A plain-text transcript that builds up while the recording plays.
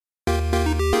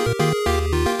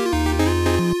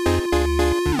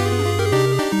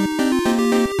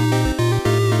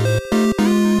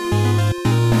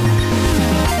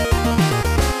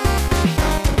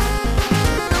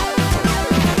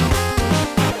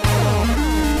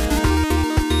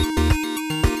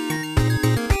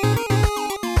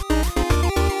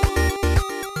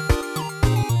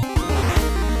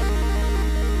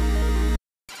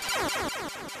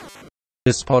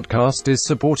This podcast is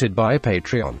supported by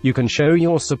Patreon. You can show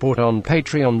your support on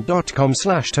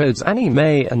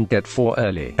patreon.com/toadsanime and get 4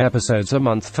 early episodes a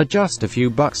month for just a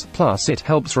few bucks. Plus, it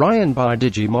helps Ryan buy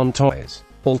Digimon toys.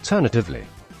 Alternatively,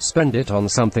 spend it on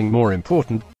something more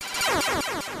important.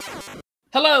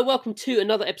 Hello, welcome to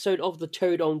another episode of the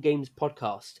Toad on Games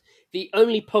podcast, the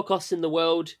only podcast in the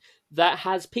world that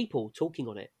has people talking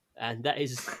on it, and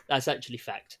that's actually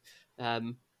fact.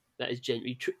 That is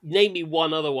genuinely true. Name me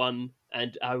one other one,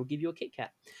 and I will give you a Kit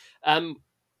Kat.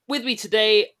 With me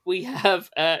today, we have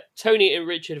Tony and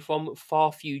Richard from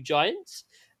Far Few Giants.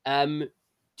 Do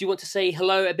you want to say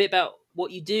hello, a bit about what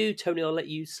you do? Tony, I'll let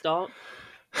you start.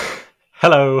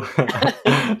 Hello,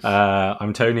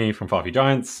 I'm Tony from Far Few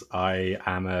Giants. I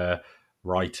am a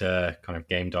writer, kind of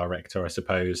game director, I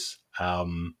suppose.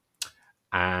 And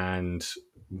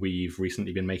we've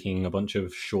recently been making a bunch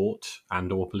of short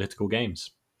and/or political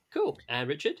games. Cool. And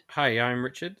Richard? Hi, I'm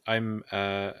Richard. I'm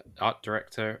art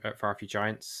director at Far Few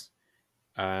Giants.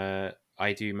 I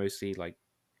do mostly like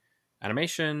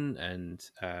animation and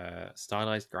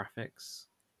stylized graphics.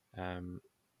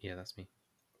 Yeah, that's me.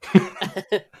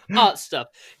 Art stuff.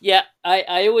 Yeah,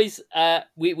 I always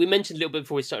we mentioned a little bit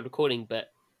before we started recording,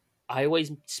 but I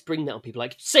always spring that on people,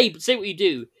 like say what you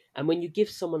do. And when you give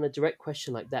someone a direct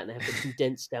question like that and they have to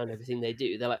condense down everything they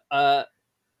do, they're like,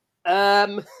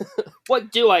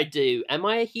 what do I do? Am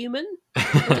I a human?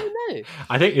 I don't know.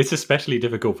 I think it's especially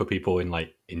difficult for people in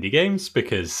like indie games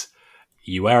because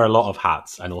you wear a lot of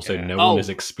hats, and also no one is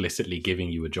explicitly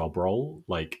giving you a job role.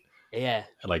 Like if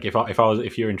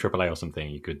you're in AAA or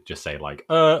something, you could just say like,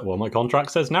 well, my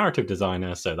contract says narrative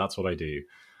designer, so that's what I do.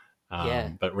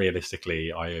 But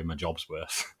realistically, I owe my job's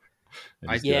worth.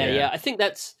 I think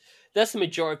that's the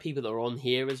majority of people that are on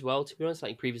here as well, to be honest.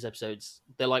 Like in previous episodes,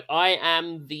 they're like, I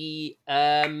am the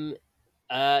CEO,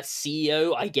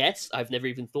 I guess. I've never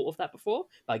even thought of that before,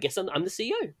 but I guess I'm the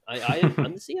CEO.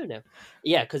 I'm the CEO now.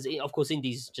 Yeah, because of course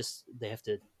indies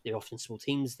they're often small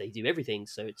teams, they do everything,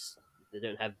 so they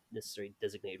don't have necessarily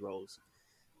designated roles,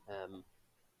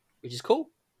 which is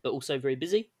cool, but also very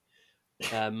busy.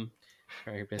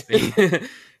 Very busy.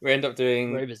 We end up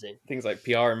doing very busy things like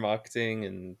PR and marketing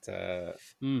and a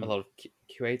lot of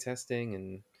QA testing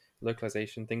and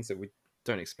localization, things that we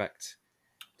don't expect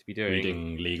to be doing.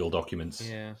 Reading legal documents.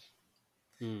 Yeah.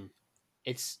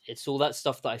 It's all that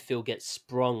stuff that I feel gets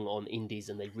sprung on indies,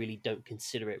 and they really don't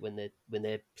consider it when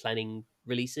they're planning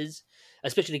releases.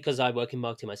 Especially because I work in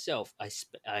marketing myself, I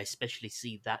especially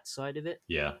see that side of it.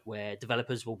 Yeah, where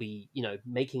developers will be,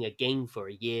 making a game for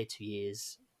a year, 2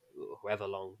 years, however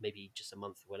long, maybe just a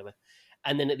month or whatever,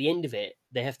 and then at the end of it,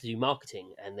 they have to do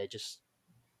marketing, and they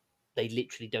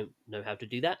literally don't know how to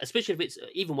do that. Especially if it's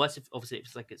even worse, if obviously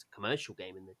it's like it's a commercial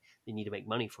game and they need to make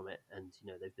money from it, and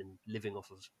they've been living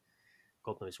off of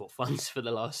God knows what funds for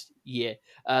the last year.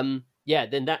 Then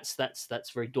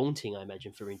that's very daunting, I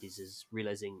imagine, for indies, is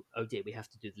realizing, oh dear, we have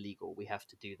to do the legal, we have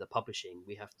to do the publishing,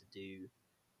 we have to do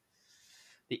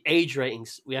the age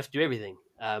ratings, we have to do everything.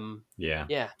 Yeah.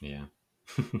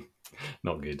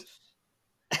 Not good.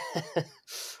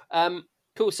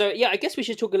 Cool. So yeah, I guess we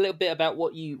should talk a little bit about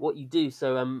what you do.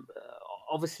 So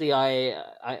obviously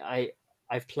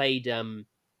I've played some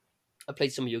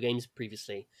of your games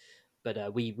previously,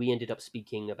 but we ended up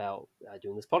speaking about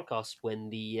doing this podcast when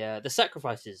the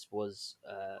Sacrifices was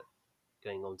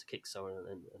going on to Kickstarter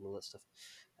and all that stuff.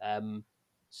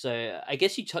 So I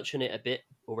guess you touched on it a bit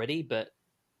already, but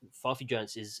Far Few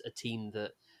Giants is a team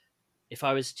that if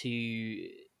I was to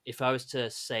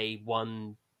say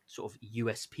one sort of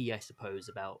USP, I suppose,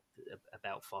 about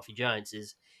Far Few Giants,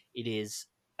 is it is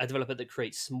a developer that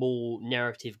creates small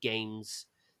narrative games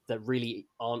that really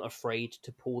aren't afraid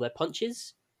to pull their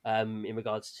punches in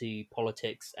regards to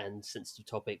politics and sensitive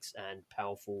topics and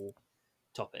powerful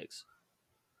topics.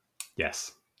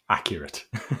 Yes, accurate.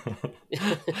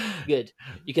 Good.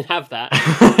 You can have that.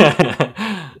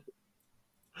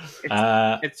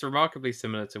 It's remarkably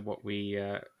similar to what we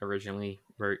originally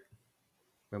wrote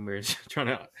when we were trying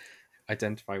to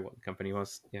identify what the company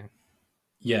was.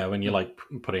 Yeah, when you're like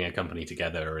putting a company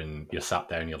together and you're sat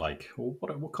there and you're like, well,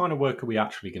 what kind of work are we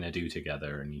actually going to do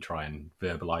together? And you try and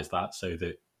verbalize that so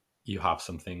that you have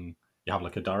something, you have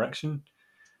like a direction.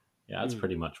 Yeah, that's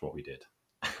pretty much what we did.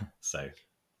 So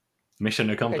mission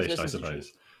accomplished, I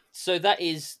suppose. So that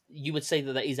is, you would say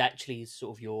that is actually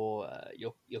sort of your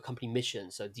company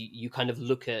mission. So do you kind of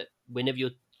look at, whenever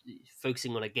you're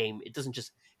focusing on a game, it doesn't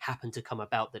just happen to come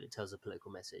about that it tells a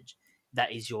political message.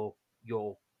 That is your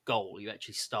goal. You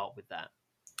actually start with that.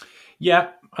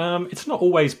 Yeah, it's not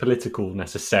always political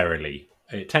necessarily.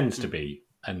 It tends to be,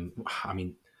 and I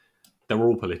mean, they're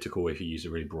all political if you use a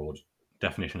really broad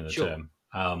definition of the Sure.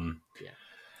 term.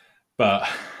 But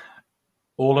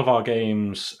all of our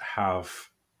games have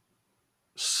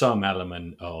some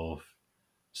element of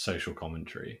social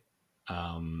commentary.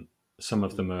 Some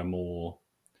of them are more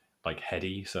like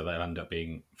heady, so they'll end up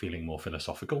feeling more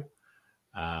philosophical,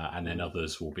 and then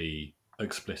others will be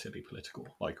explicitly political.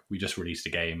 Like we just released a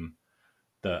game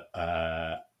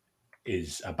that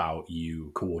is about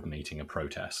you coordinating a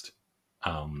protest,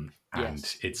 and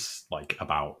it's like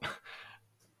about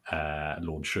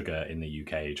Lord Sugar in the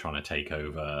UK trying to take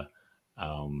over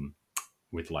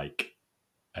with like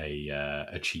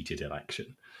a cheated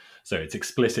election. So it's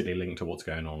explicitly linked to what's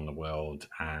going on in the world,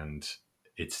 and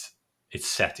it's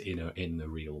set in the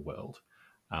real world,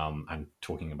 and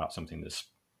talking about something that's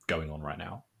going on right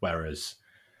now. Whereas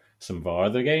some of our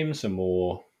other games are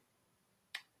more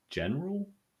general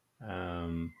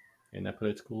in their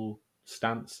political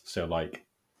stance. So like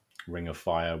Ring of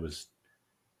Fire was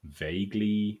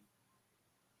vaguely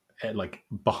like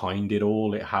behind it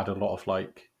all. It had a lot of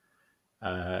like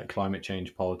climate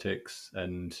change politics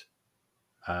and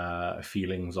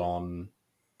feelings on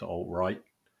the alt-right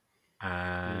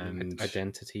and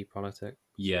identity politics.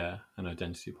 Yeah, and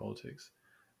identity politics.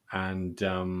 And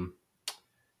the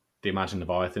Imagine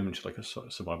Leviathan, which is like a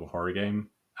survival horror game,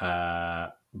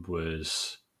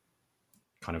 was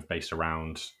kind of based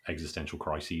around existential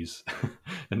crises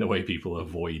and the way people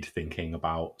avoid thinking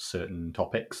about certain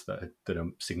topics that are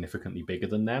significantly bigger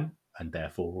than them and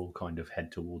therefore will kind of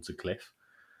head towards a cliff.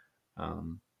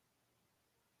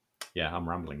 Yeah, I'm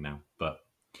rambling now, but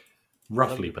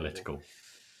roughly political.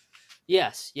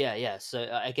 Yes, yeah. So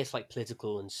I guess like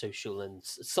political and social and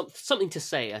something to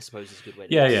say, I suppose, is a good way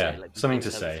to say. Like, something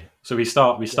to say. So we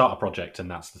start a project,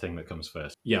 and that's the thing that comes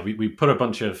first. Yeah, we put a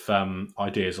bunch of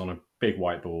ideas on a big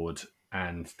whiteboard,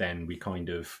 and then we kind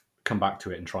of come back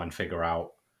to it and try and figure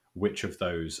out which of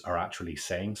those are actually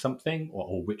saying something,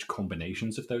 or which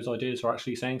combinations of those ideas are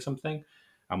actually saying something.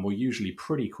 And we'll usually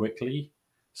pretty quickly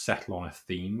settle on a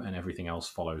theme, and everything else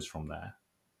follows from there.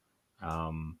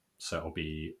 So it'll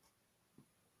be,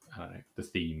 I don't know, the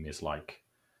theme is like,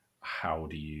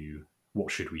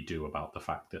 what should we do about the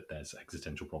fact that there's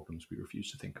existential problems we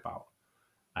refuse to think about?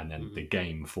 And then the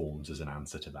game forms as an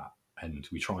answer to that. And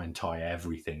we try and tie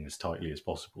everything as tightly as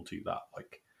possible to that,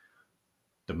 like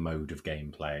the mode of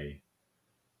gameplay,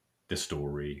 the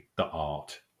story, the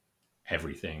art,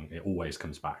 everything. It always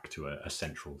comes back to a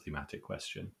central thematic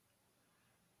question.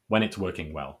 When it's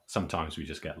working well, sometimes we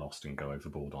just get lost and go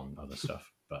overboard on other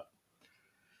stuff. But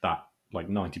that, like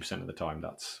 90% of the time,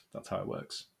 that's how it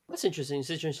works. That's interesting. It's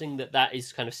interesting that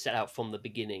is kind of set out from the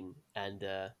beginning. And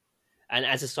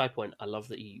as a side point, I love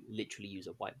that you literally use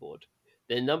a whiteboard.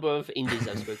 The number of indies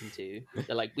I've spoken to,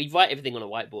 they're like, we write everything on a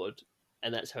whiteboard,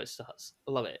 and that's how it starts.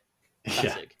 I love it.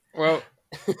 Classic. Yeah. Well,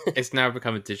 it's now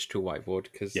become a digital whiteboard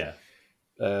because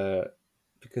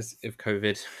of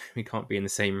COVID, we can't be in the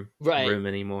same room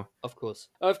anymore. Of course.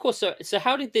 So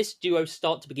how did this duo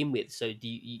start to begin with? So do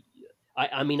you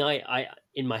I mean, I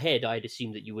in my head, I'd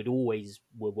assumed that you would always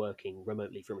were working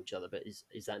remotely from each other, but is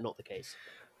that not the case?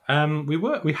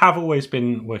 We have always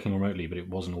been working remotely, but it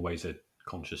wasn't always a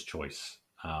conscious choice.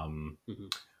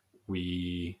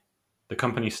 The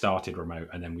company started remote,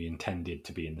 and then we intended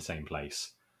to be in the same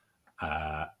place.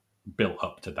 Built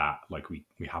up to that, like we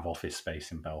have office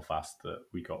space in Belfast that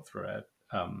we got through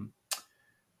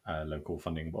a local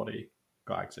funding body,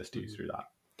 got access to through that.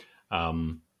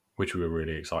 Which we were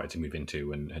really excited to move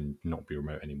into and not be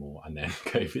remote anymore. And then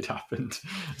COVID happened.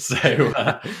 So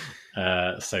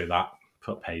that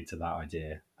put paid to that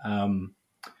idea.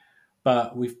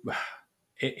 But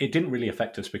it didn't really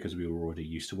affect us because we were already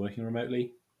used to working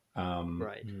remotely.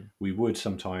 We would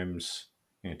sometimes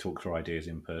talk through ideas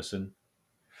in person.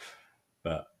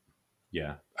 But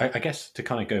yeah, I guess to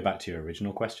kind of go back to your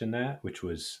original question there, which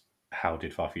was how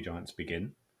did Far Few Giants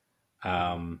begin?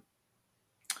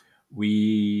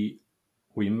 We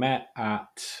met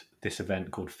at this event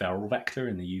called Feral Vector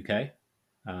in the UK.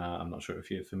 I'm not sure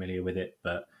if you're familiar with it,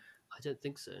 but I don't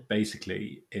think so.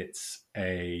 Basically,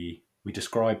 we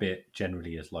describe it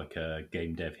generally as like a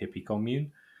game dev hippie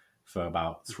commune for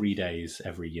about 3 days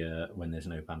every year when there's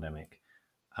no pandemic,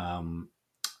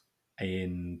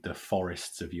 in the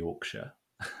forests of Yorkshire.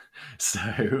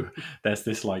 So there's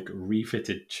this like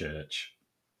refitted church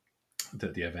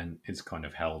that the event is kind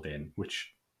of held in,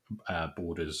 which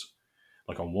borders,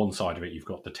 like on one side of it, you've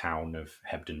got the town of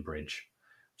Hebden Bridge,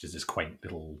 which is this quaint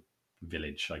little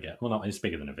village, I guess. Well, not, it's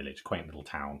bigger than a village, quaint little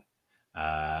town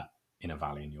in a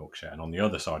valley in Yorkshire. And on the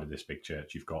other side of this big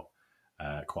church, you've got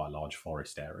quite a large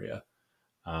forest area.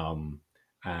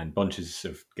 And bunches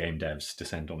of game devs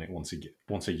descend on it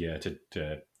once a year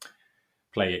to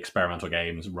play experimental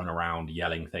games, run around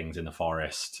yelling things in the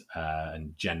forest,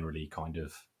 and generally kind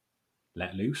of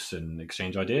let loose and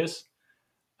exchange ideas.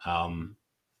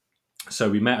 So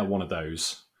we met at one of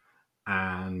those,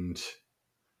 and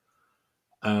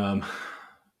I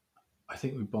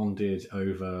think we bonded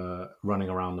over running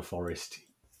around the forest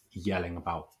yelling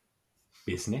about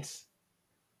business.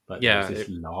 But yeah, there was this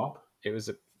LARP. It was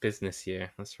a business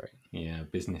year, that's right. Yeah,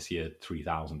 business year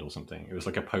 3000 or something. It was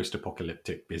like a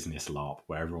post-apocalyptic business LARP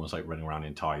where everyone was like running around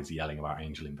in ties yelling about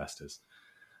angel investors.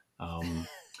 And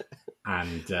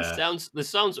this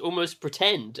sounds almost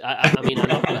pretend. I mean, I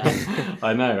love that.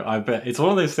 I know. I bet it's one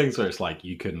of those things where it's like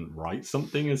you couldn't write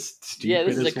something as stupid. Yeah,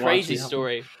 this is as a crazy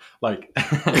story. Like,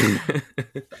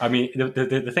 I mean,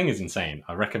 the thing is insane.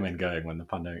 I recommend going when the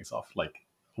pandemic's off. Like,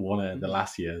 one of the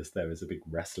last years, there was a big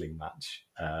wrestling match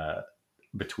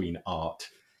between art,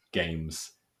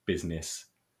 games, business,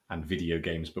 and video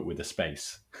games, but with a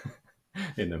space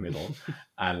in the middle,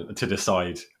 and to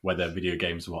decide whether video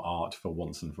games were art for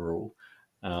once and for all.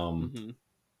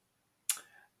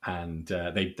 And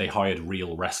they hired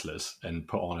real wrestlers and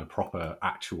put on a proper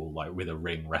actual, like, with a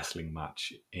ring wrestling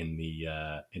match in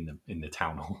the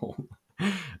town hall,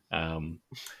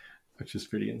 which is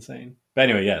pretty insane. But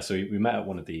anyway, yeah, so we met at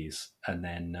one of these, and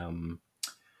then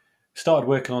started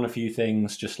working on a few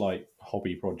things, just like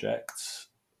hobby projects,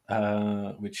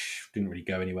 which didn't really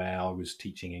go anywhere. I was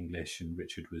teaching English, and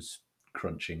Richard was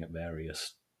crunching at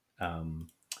various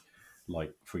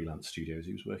like freelance studios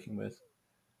he was working with.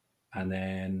 And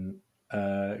then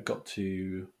got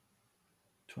to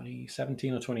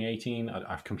 2017 or 2018.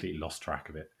 I've completely lost track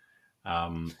of it.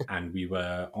 And we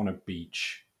were on a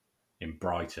beach in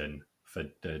Brighton for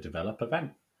the develop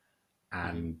event.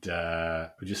 And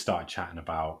we just started chatting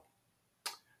about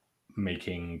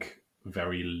making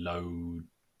very low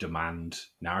demand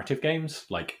narrative games.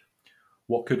 Like,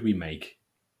 what could we make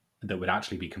that would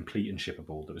actually be complete and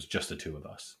shippable, that was just the two of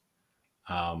us?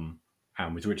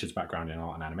 And with Richard's background in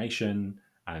art and animation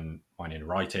and mine in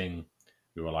writing,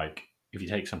 we were like, if you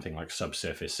take something like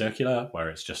Subsurface Circular, where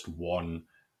it's just one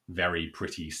very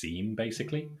pretty scene,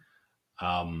 basically.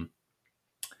 So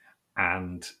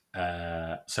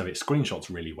it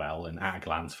screenshots really well, and at a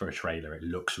glance for a trailer, it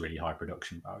looks really high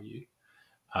production value.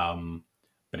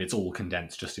 But it's all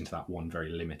condensed just into that one very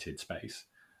limited space.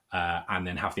 And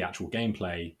then have the actual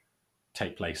gameplay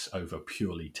take place over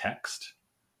purely text,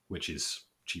 which is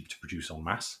cheap to produce en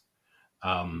masse.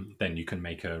 Then you can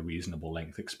make a reasonable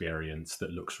length experience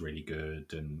that looks really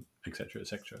good, and et cetera, et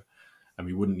cetera. And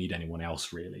we wouldn't need anyone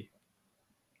else, really.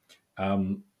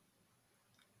 And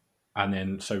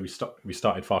then so we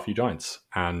started Far Few Giants,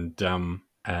 and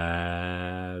that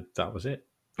was it.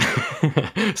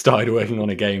 Started working on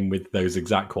a game with those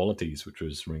exact qualities, which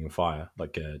was Ring of Fire,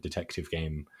 like a detective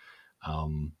game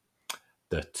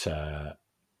that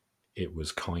it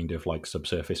was kind of like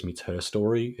Subsurface meets Her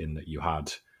Story, in that you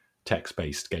had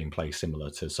text-based gameplay similar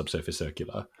to Subsurface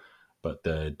Circular, but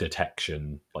the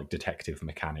detection, like detective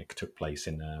mechanic, took place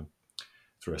in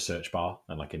through a search bar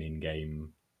and like an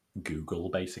in-game Google,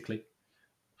 basically.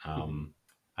 And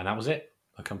that was it.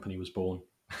 A company was born.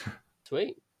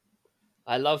 Sweet.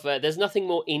 I love. There's nothing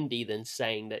more indie than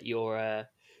saying that your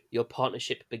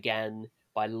partnership began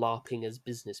by LARPing as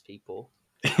business people.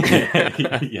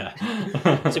 Yeah.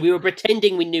 So we were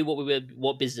pretending we knew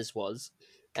what business was,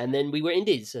 and then we were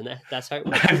indies, and that's how it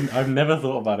worked. I've never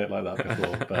thought about it like that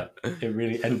before, but it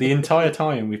really, and the entire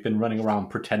time we've been running around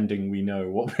pretending we know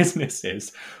what business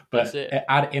is, but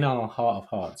in our heart of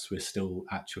hearts, we're still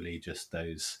actually just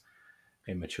those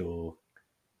immature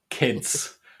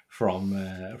kids from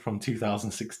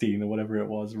 2016 or whatever it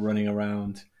was, running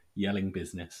around yelling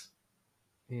business.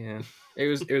 Yeah, it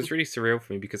was really surreal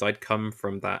for me, because I'd come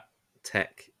from that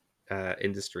tech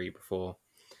industry before,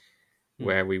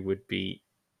 where we would be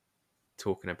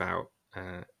talking about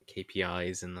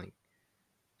KPIs and like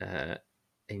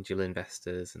angel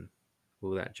investors and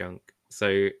all that junk.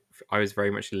 So I was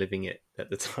very much living it at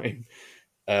the time,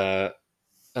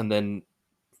 and then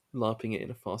LARPing it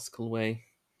in a farcical way.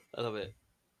 I love it.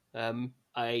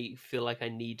 I feel like I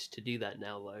need to do that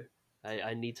now, though.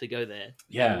 I need to go there.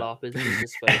 Yeah. LARP is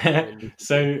business and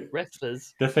so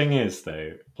wrestlers. The thing is,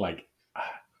 though, like,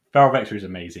 Feral Vector is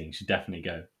amazing. You should definitely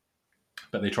go.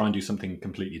 But they try and do something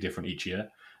completely different each year.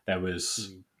 There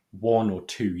was 1 or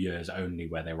 2 years only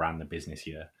where they ran the business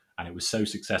year, and it was so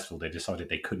successful they decided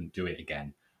they couldn't do it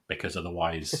again, because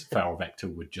otherwise Feral Vector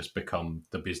would just become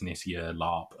the business year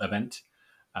LARP event,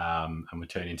 and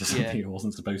would turn into something it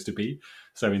wasn't supposed to be.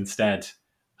 So instead,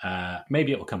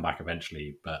 maybe it will come back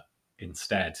eventually, but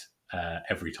instead,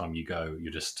 every time you go,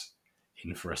 you're just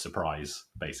in for a surprise,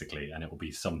 basically, and it will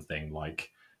be something like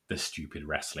the stupid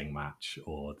wrestling match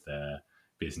or the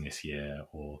business year,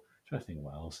 or I'm trying to think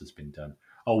what else has been done.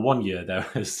 Oh, one year there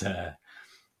was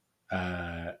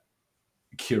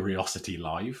Curiosity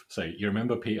Live. So you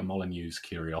remember Peter Molyneux's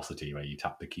Curiosity, where you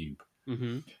tap the cube?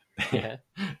 Mm-hmm.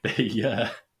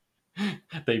 Yeah.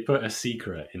 They put a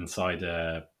secret inside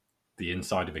the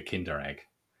inside of a Kinder Egg,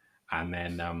 and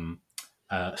then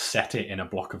set it in a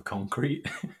block of concrete,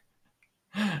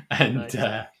 and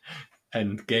nice.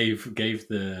 And gave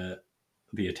the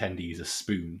attendees a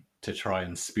spoon to try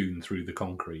and spoon through the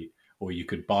concrete, or you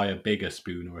could buy a bigger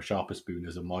spoon or a sharper spoon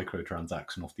as a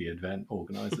microtransaction off the event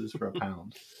organizers for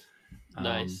 £1.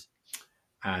 Nice.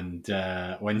 And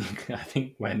when I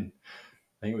think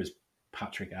it was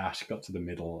Patrick Ashe got to the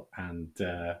middle, and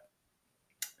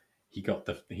he got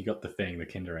the thing, the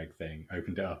Kinder Egg thing,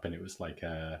 opened it up, and it was like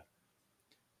a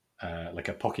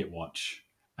pocket watch,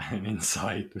 and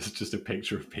inside was just a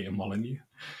picture of Peter Molyneux.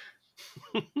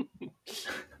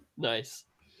 Nice.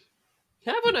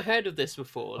 I haven't heard of this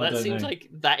before. That seems like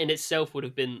that in itself would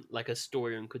have been like a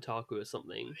story on Kotaku or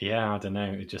something. Yeah, I don't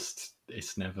know. It's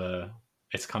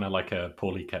kind of like a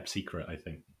poorly kept secret, I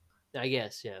think. I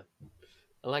guess, yeah.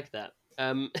 I like that.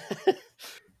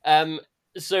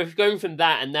 So going from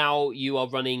that, and now you are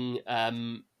running a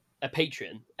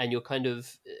Patreon, and you're kind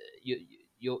of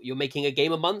you're making a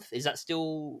game a month. Is that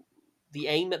still the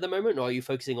aim at the moment, or are you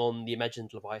focusing on the Imagined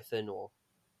Leviathan? Or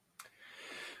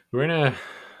we're in a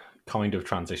kind of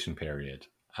transition period.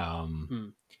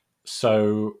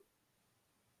 So,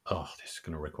 this is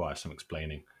going to require some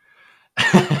explaining.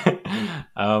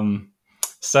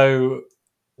 So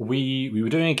we were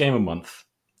doing a game a month,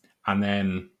 and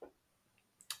then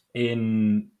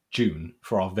in June,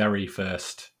 for our very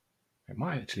first, it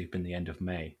might actually have been the end of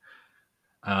May,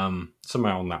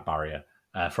 somewhere on that barrier,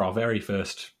 for our very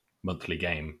first monthly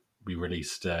game, we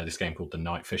released this game called The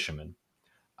Night Fisherman,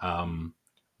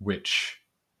 which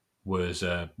was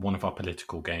one of our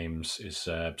political games. Is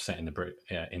set in the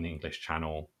English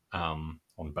Channel,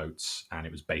 on boats, and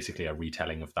it was basically a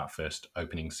retelling of that first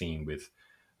opening scene with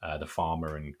the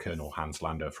farmer and Colonel Hans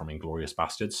Landa from Inglourious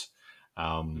Bastards.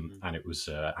 And it was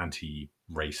an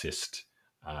anti-racist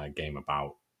game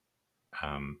about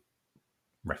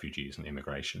refugees and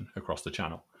immigration across the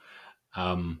Channel.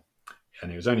 And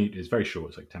it was very short.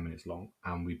 It's like 10 minutes long,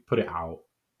 and we put it out,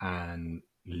 and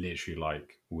literally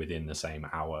like within the same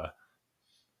hour,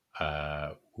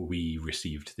 we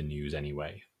received the news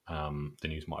anyway. The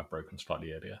news might have broken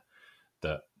slightly earlier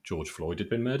that George Floyd had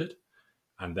been murdered,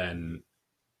 and then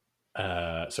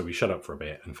so we shut up for a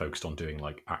bit and focused on doing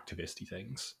like activisty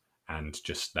things and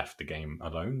just left the game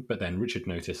alone. But then Richard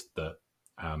noticed that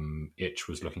Itch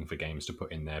was looking for games to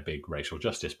put in their big racial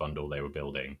justice bundle they were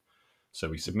building, so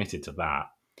we submitted to that,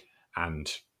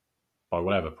 and by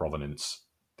whatever provenance,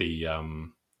 the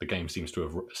game seemed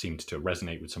to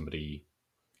resonate with somebody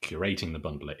curating the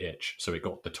bundle at Itch, so it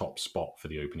got the top spot for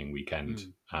the opening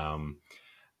weekend.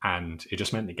 And it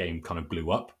just meant the game kind of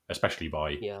blew up, especially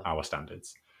by our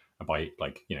standards, by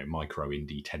like, micro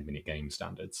indie 10-minute game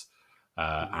standards.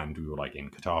 And we were like in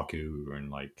Kotaku, we were in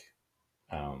like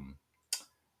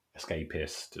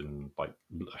Escapist and like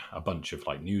a bunch of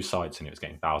like news sites, and it was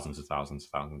getting thousands of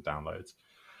downloads.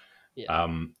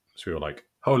 So we were like,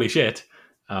 holy shit,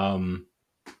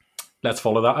 let's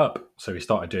follow that up. So we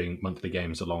started doing monthly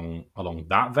games along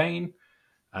that vein.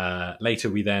 Later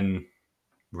we then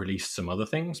released some other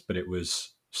things, but it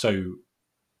was so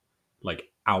like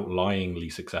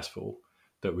outlyingly successful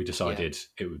that we decided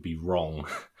it would be wrong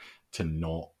to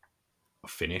not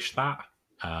finish that,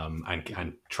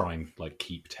 and try and like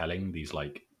keep telling these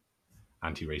like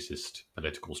anti-racist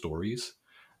political stories,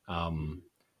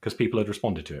 because people had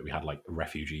responded to it. We had like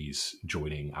refugees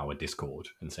joining our Discord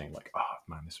and saying like, oh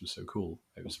man, this was so cool,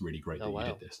 it was really great you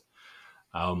did this.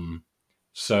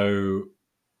 So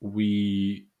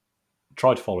we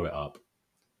tried to follow it up,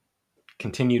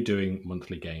 continued doing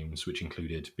monthly games, which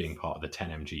included being part of the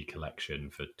 10MG collection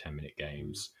for 10-minute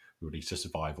games. We released a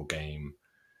survival game.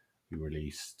 We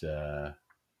released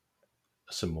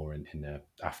some more in the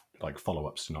like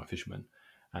follow-ups to Night Fisherman,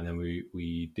 and then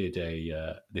we did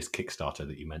this Kickstarter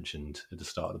that you mentioned at the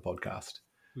start of the podcast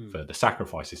for the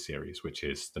Sacrifices series, which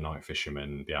is the Night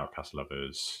Fisherman, the Outcast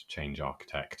Lovers, Change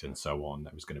Architect, and so on.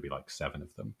 There was going to be like 7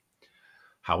 of them.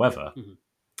 However,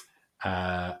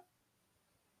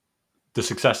 the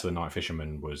success of the Night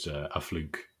Fisherman was a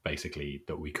fluke, basically,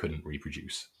 that we couldn't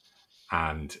reproduce,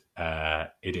 and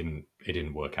it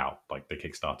didn't work out. Like the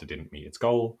Kickstarter didn't meet its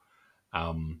goal,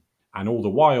 and all the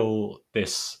while,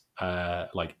 this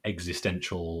like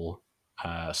existential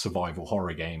survival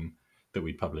horror game that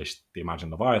we'd published, the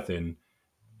Imagine Leviathan,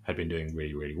 had been doing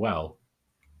really, really well,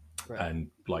 and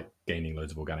like gaining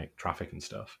loads of organic traffic and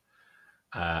stuff.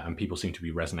 And people seem to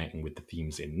be resonating with the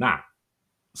themes in that.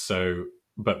 So,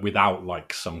 but without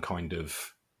like some kind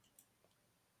of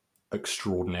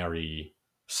extraordinary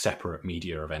separate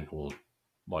media event or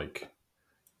like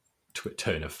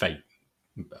turn of fate,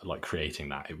 like creating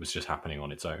that. It was just happening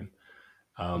on its own.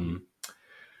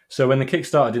 So when the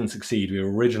Kickstarter didn't succeed, we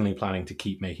were originally planning to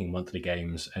keep making monthly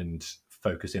games and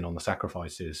focus in on the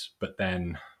sacrifices, but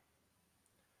then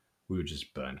we were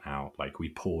just burnt out. Like we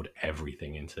poured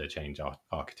everything into Change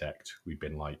Architect. We've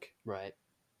been like,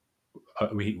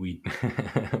 we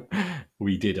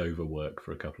we did overwork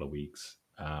for a couple of weeks,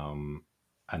 and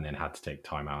then had to take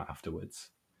time out afterwards.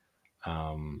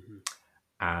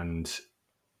 And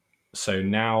so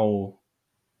now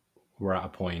we're at a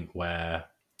point where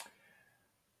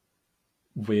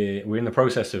we're in the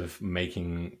process of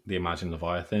making the Imagine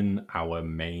Leviathan our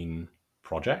main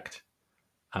project,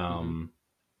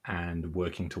 and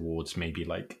working towards maybe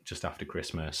like just after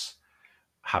Christmas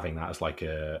having that as like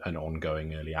an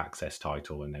ongoing early access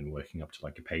title, and then working up to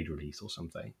like a paid release or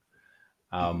something.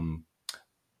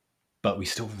 But we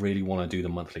still really want to do the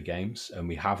monthly games, and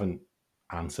we haven't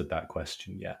answered that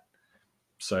question yet.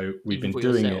 So we've been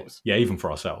doing it, even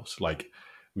for ourselves. Like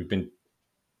we've been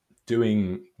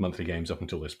doing monthly games up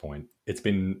until this point. It's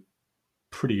been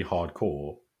pretty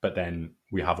hardcore, but then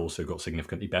we have also got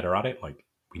significantly better at it. Like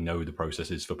we know the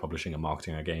processes for publishing and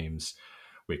marketing our games.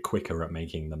 We're quicker at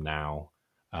making them now.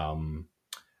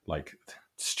 Like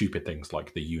stupid things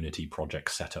like the Unity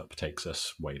project setup takes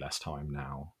us way less time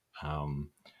now.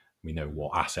 We know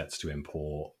what assets to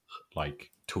import, like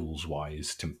tools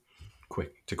wise, to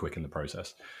quicken the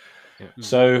process.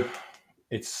 So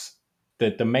it's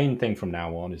the main thing from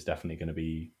now on is definitely going to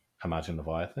be Imagine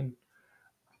Leviathan.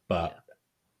 But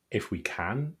if we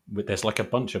can, there's like a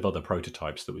bunch of other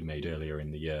prototypes that we made earlier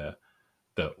in the year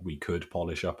that we could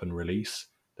polish up and release.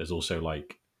 There's also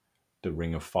like the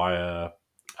Ring of Fire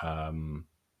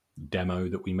demo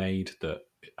that we made that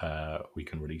we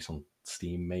can release on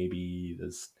Steam. Maybe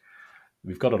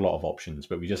we've got a lot of options,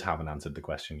 but we just haven't answered the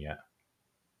question yet.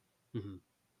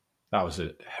 That was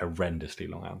a horrendously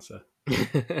long answer.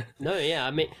 No, yeah,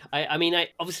 I mean, I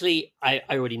obviously I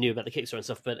already knew about the Kickstarter and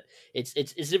stuff, but it's a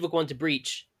difficult one to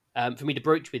breach for me to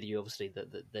broach with you. Obviously,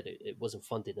 that it wasn't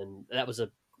funded, and that was a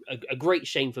great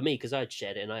shame for me because I had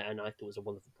shared it and I thought it was a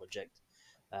wonderful project.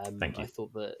 Thank you. I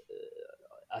thought that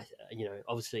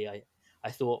obviously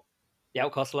I thought the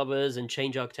Outcast Lovers and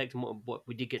Change Architect and what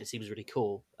we did get to see was really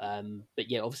cool. But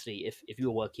yeah, obviously, if you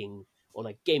were working on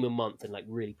a game a month and like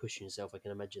really pushing yourself, I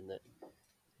can imagine that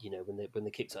when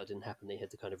the Kickstarter didn't happen, they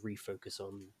had to kind of refocus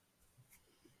on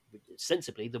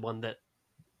sensibly the one that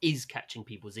is catching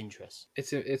people's interest.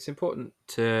 It's important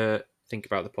to think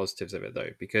about the positives of it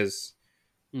though, because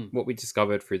what we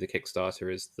discovered through the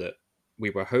Kickstarter is that we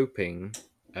were hoping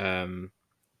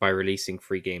by releasing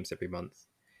free games every month,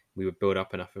 we would build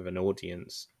up enough of an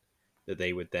audience that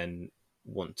they would then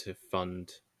want to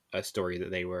fund a story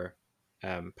that they were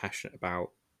passionate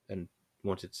about and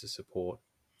wanted to support.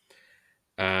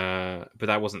 But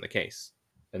that wasn't the case.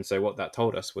 And so what that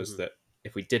told us was that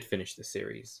if we did finish the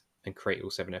series and create all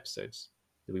 7 episodes,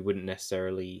 that we wouldn't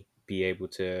necessarily be able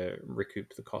to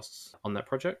recoup the costs on that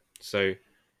project. So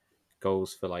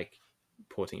goals for like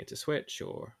porting it to Switch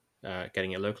or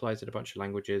getting it localized in a bunch of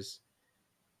languages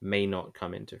may not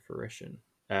come into fruition.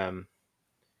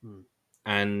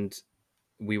 And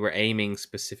we were aiming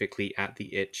specifically at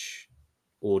the itch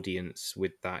audience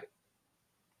with that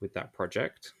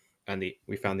project, and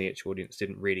we found the itch audience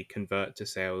didn't really convert to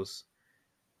sales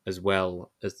as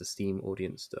well as the Steam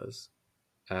audience does.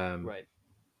 Right.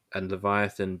 And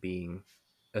Leviathan, being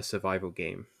a survival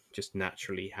game, just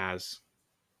naturally has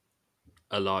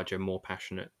a larger, more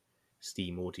passionate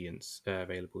Steam audience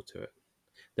available to it.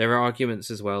 There are arguments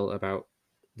as well about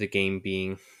the game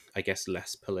being, I guess,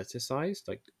 less politicized,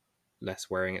 like less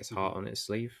wearing its heart on its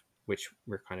sleeve, which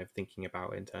we're kind of thinking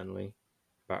about internally,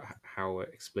 about how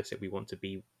explicit we want to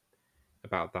be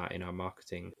about that in our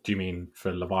marketing. Do you mean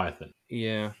for Leviathan?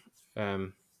 Yeah.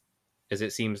 As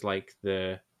it seems like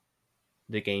the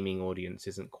gaming audience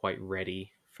isn't quite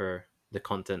ready for the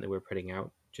content that we're putting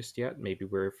out just yet. Maybe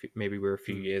we're a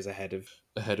few years ahead of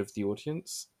the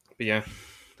audience. But yeah,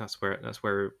 that's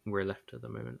where we're left at the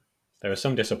moment. There was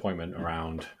some disappointment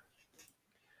around,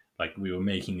 like, we were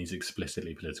making these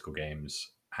explicitly political games,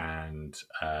 and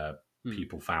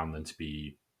people found them to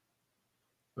be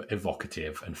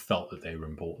evocative and felt that they were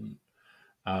important.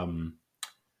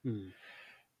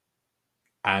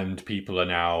 And people are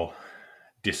now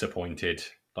disappointed.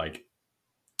 Like,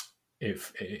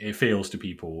 it feels to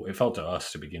people, it felt to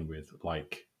us to begin with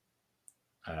like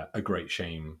a great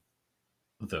shame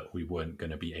that we weren't going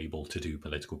to be able to do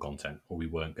political content, or we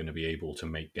weren't going to be able to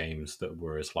make games that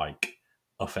were as like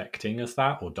affecting as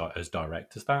that, or as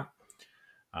direct as that.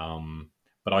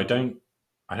 But I don't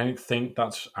think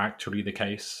that's actually the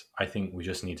case. I think we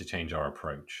just need to change our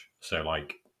approach. So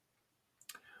like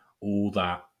all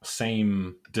that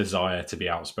same desire to be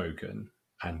outspoken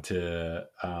and to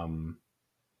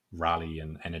rally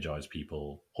and energize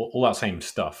people, all that same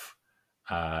stuff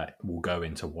will go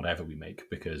into whatever we make,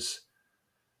 because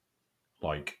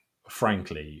like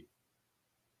frankly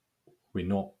we're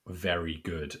not very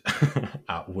good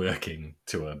at working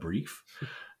to a brief.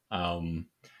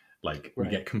 We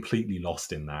get completely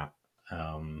lost in that.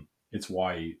 It's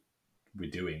why we're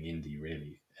doing indie,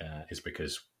 really, is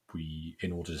because we,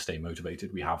 in order to stay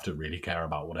motivated, we have to really care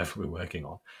about whatever we're working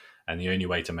on. And the only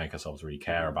way to make ourselves really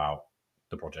care about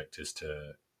the project is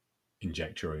to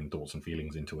inject your own thoughts and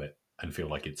feelings into it and feel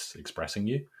like it's expressing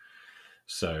you.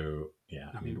 So yeah,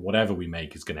 I mean, whatever we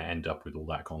make is going to end up with all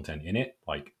that content in it.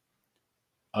 Like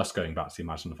us going back to the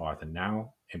Imagine Leviathan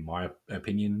now, in my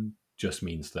opinion, just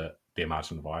means that the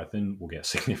Imagine Leviathan will get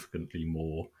significantly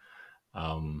more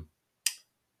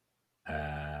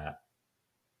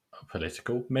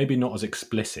political, maybe not as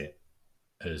explicit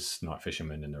as Night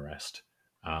Fisherman and the rest,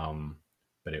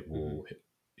 but it will,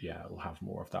 it'll have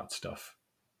more of that stuff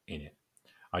in it.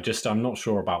 I'm not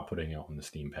sure about putting it on the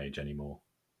Steam page anymore.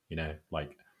 You know,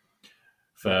 like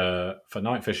for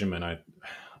Night Fisherman, I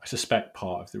suspect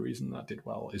part of the reason that did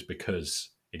well is because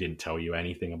it didn't tell you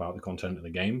anything about the content of the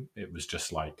game. It was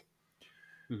just like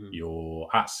you're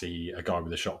at sea, a guy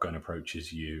with a shotgun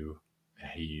approaches you.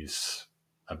 He's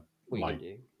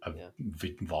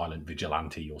violent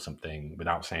vigilante or something,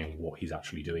 without saying what he's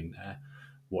actually doing there.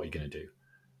 What are you going to do?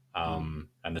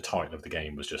 And the title of the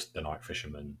game was just The Night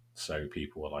Fisherman. So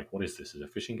people were like, what is this? Is it a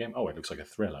fishing game? Oh, it looks like a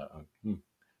thriller.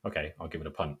 Okay, I'll give it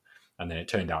a punt. And then it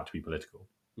turned out to be political.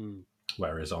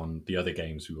 Whereas on the other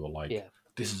games, we were like,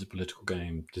 this is a political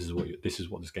game. This is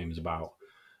what this game is about.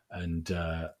 And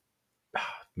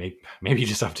maybe you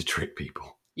just have to trick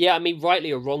people. Yeah, I mean,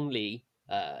 rightly or wrongly,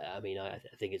 I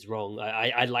think it's wrong.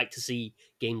 I'd like to see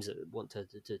games that want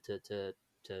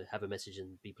to have a message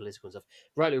and be political and stuff.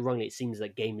 Rightly or wrongly, it seems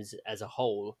that games as a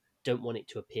whole don't want it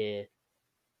to appear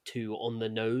too on the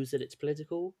nose that it's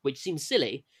political, which seems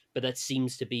silly, but that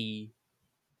seems to be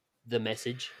the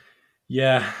message.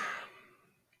 Yeah,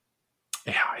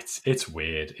 it's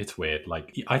weird. It's weird.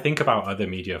 Like, I think about other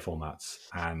media formats,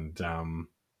 and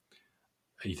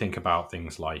you think about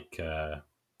things like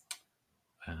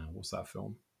what's that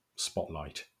film?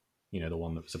 Spotlight. You know, the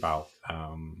one that was about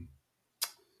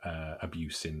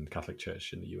abuse in Catholic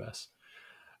Church in the US,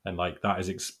 and like that is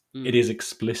it is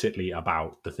explicitly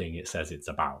about the thing it says it's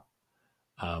about,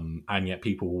 and yet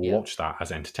people will watch that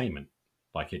as entertainment.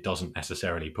 Like, it doesn't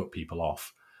necessarily put people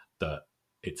off that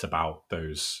it's about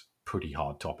those pretty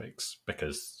hard topics,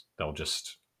 because they'll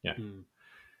just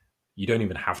you don't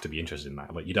even have to be interested in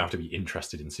that. Like, you don't have to be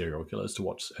interested in serial killers to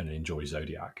watch and enjoy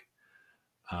Zodiac.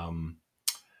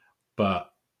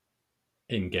 But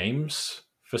in games,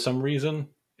 for some reason,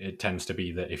 it tends to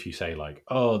be that if you say like,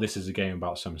 oh, this is a game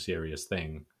about some serious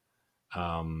thing,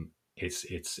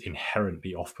 it's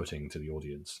inherently off-putting to the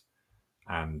audience.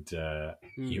 And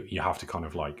you have to kind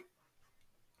of like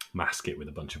mask it with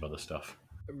a bunch of other stuff.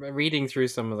 Reading through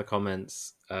some of the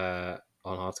comments on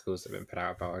articles that have been put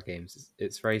out about our games,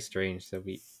 it's very strange that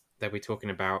we're talking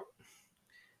about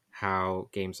how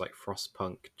games like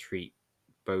Frostpunk treat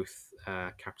both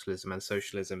capitalism and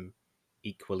socialism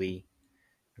equally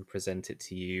and present it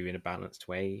to you in a balanced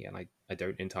way, and I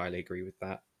don't entirely agree with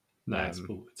that. No,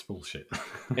 it's bullshit.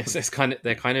 It's kind of,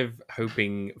 they're kind of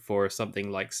hoping for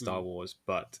something like Star Wars,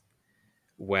 but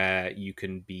where you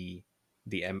can be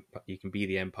the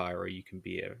Empire, or you can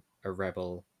be a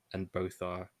rebel, and both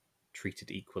are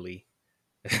treated equally,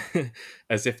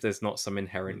 as if there's not some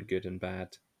inherent good and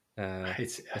bad.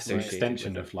 It's an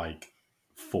extension of like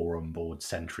forum board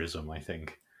centrism, I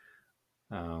think,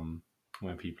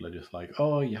 where people are just like,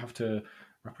 oh, you have to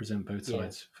represent both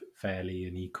sides fairly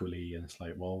and equally, and it's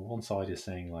like, well, one side is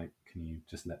saying like, can you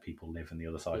just let people live, and the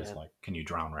other side is like, can you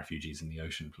drown refugees in the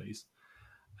ocean, please?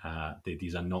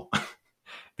 These are not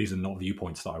these are not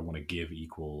viewpoints that I want to give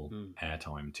equal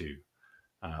airtime to,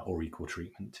 or equal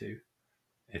treatment to.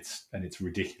 It's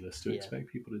ridiculous to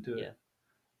expect people to do it.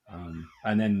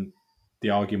 And then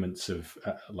the arguments of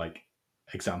like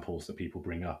examples that people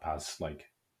bring up as like,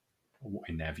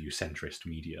 in their view, centrist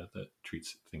media that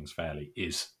treats things fairly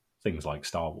is things like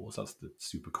Star Wars. That's the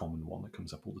super common one that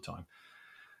comes up all the time.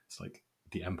 It's like,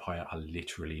 the Empire are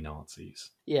literally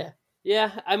Nazis. Yeah.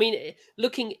 I mean,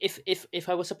 looking if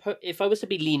I was to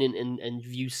be lenient and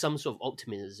view some sort of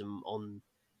optimism on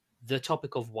the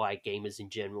topic of why gamers in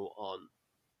general aren't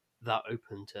that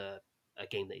open to a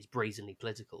game that is brazenly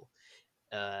political,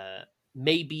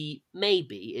 maybe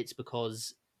it's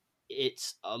because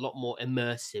it's a lot more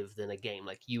immersive than a game.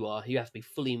 Like you have to be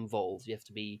fully involved. You have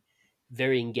to be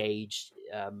very engaged.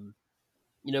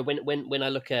 When I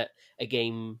look at a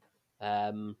game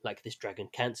like this Dragon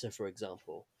Cancer, for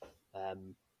example,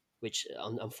 which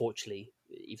unfortunately,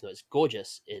 even though it's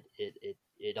gorgeous,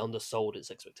 it undersold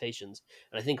its expectations,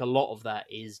 and I think a lot of that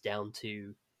is down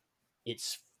to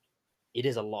it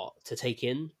is a lot to take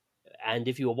in. And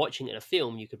if you were watching it in a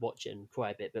film, you could watch it and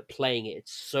cry a bit, but playing it,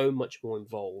 it's so much more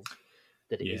involved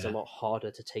that it is a lot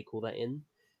harder to take all that in.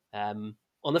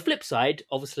 On the flip side,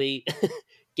 obviously,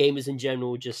 gamers in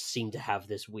general just seem to have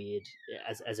this weird,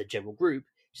 as a general group,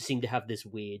 just seem to have this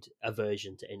weird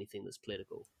aversion to anything that's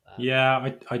political.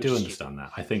 I do understand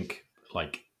that. I think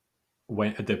like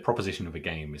when the proposition of a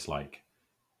game is like,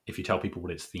 if you tell people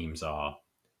what its themes are,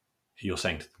 you're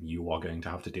saying to them, you are going to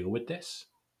have to deal with this,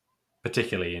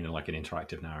 particularly in like an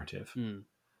interactive narrative.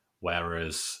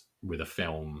 Whereas with a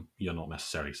film, you're not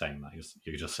necessarily saying that.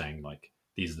 You're just saying like,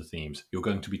 these are the themes. You're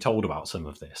going to be told about some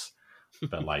of this,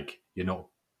 but like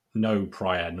no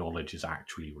prior knowledge is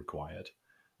actually required.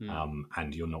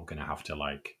 And you're not going to have to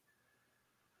like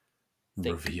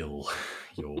reveal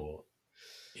your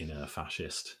inner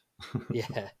fascist.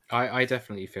 Yeah, I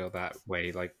definitely feel that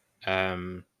way. Like,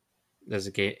 there's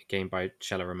a game by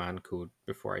Shella Roman called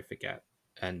Before I Forget,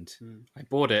 and I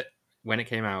bought it when it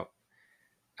came out,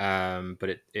 but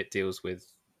it deals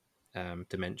with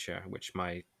dementia, which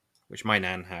my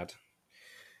nan had,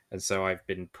 and so I've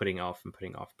been putting off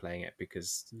playing it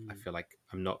because I feel like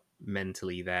I'm not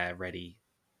mentally ready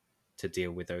to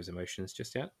deal with those emotions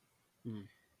just yet.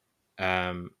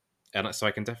 And so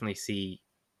I can definitely see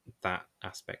that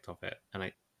aspect of it,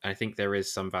 and I think there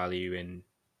is some value in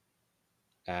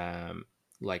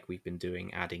like we've been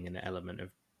doing, adding an element of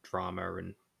drama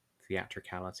and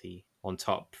theatricality on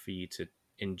top for you to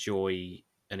enjoy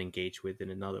and engage with in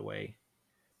another way.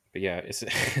 But yeah, it's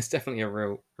definitely a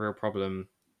real problem,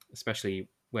 especially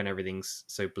when everything's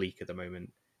so bleak at the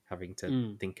moment, having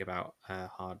to think about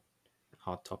hard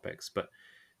topics. But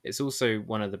it's also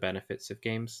one of the benefits of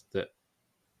games that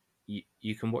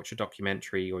you can watch a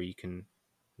documentary, or you can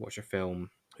watch a film,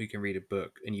 or you can read a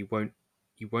book, and you won't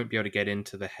be able to get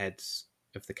into the heads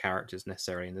of the characters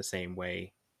necessarily in the same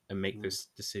way and make those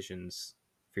decisions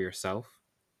for yourself.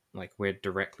 Like, we're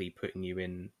directly putting you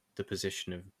in the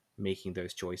position of making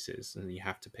those choices, and you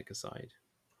have to pick a side.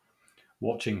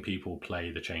 Watching people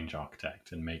play the change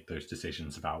architect and make those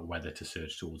decisions about whether to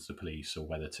surge towards the police or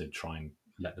whether to try and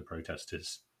let the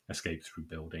protesters escape through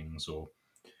buildings, or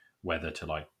whether to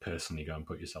like personally go and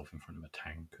put yourself in front of a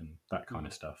tank and that kind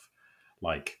of stuff.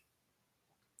 Like,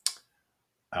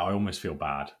 I almost feel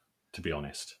bad, to be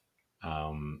honest,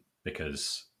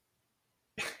 because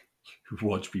you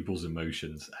watch people's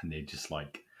emotions and they just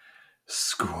like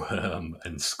squirm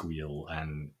and squeal,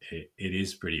 and it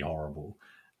is pretty horrible.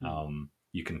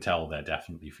 You can tell they're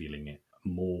definitely feeling it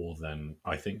more than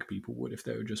I think people would if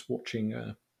they were just watching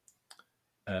a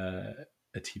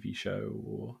TV show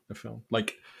or a film.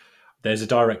 Like, there's a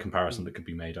direct comparison that could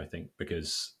be made, I think,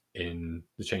 because in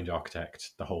The Change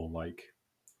Architect, the whole like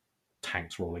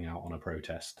tanks rolling out on a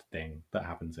protest thing that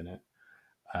happens in it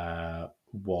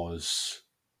was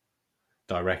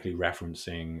directly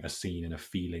referencing a scene and a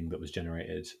feeling that was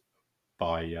generated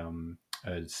by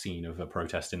a scene of a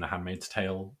protest in The Handmaid's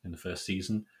Tale in the first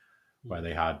season, where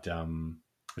they had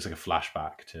it's like a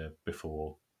flashback to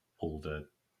before all the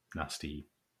nasty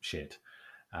shit,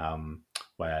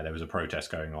 where there was a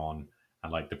protest going on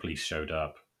and like the police showed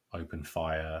up, opened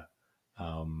fire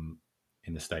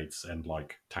in the States, and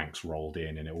like tanks rolled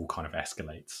in and it all kind of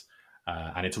escalates,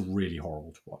 and it's really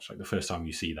horrible to watch. Like, the first time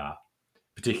you see that,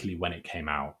 particularly when it came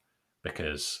out,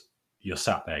 because you're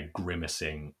sat there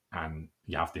grimacing and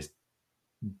you have this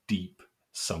deep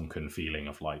sunken feeling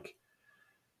of like,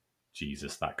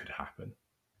 Jesus, that could happen.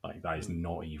 Like, that is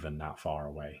not even that far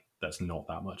away. That's not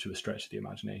that much of a stretch of the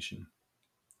imagination.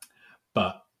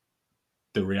 But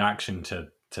the reaction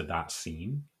to that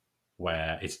scene,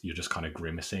 where you're just kind of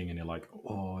grimacing and you're like,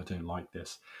 oh, I don't like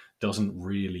this, doesn't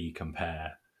really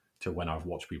compare to when I've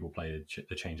watched people play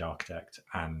the Change Architect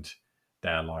and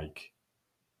they're like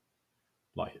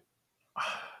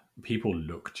people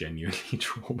look genuinely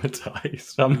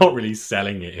traumatized. I'm not really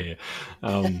selling it here.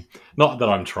 Not that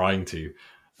I'm trying to,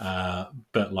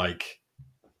 but like,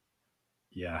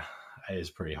 yeah, it is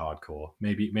pretty hardcore.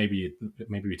 Maybe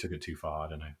we took it too far. I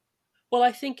don't know. Well,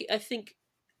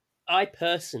 I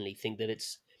personally think that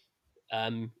it's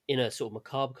in a sort of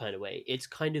macabre kind of way. It's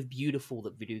kind of beautiful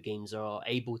that video games are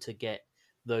able to get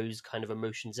those kind of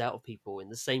emotions out of people in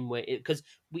the same way, because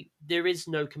there is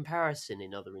no comparison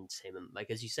in other entertainment.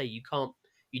 Like, as you say, you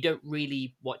don't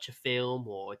really watch a film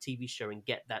or a TV show and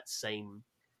get that same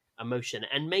emotion.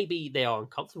 And maybe they are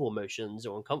uncomfortable emotions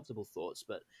or uncomfortable thoughts,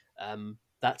 but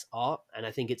that's art. And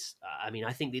I think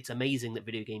I think it's amazing that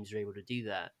video games are able to do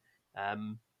that.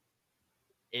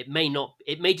 It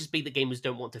may just be that gamers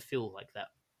don't want to feel like that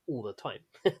all the time.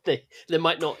 they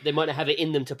might not have it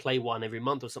in them to play one every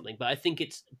month or something, but I think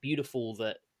it's beautiful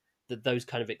that those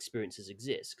kind of experiences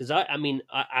exist. Because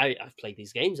I've played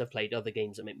these games, I've played other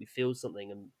games that make me feel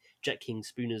something, and Jack King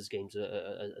Spooner's games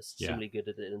are similarly good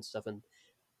at it and stuff,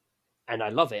 and I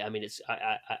love it. I mean, it's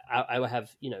I will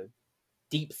have, you know,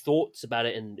 deep thoughts about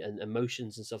it and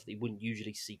emotions and stuff that you wouldn't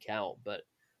usually seek out, but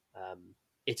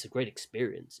it's a great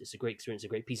experience. It's a great experience, a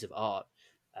great piece of art.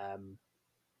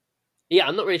 Yeah,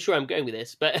 I'm not really sure I'm going with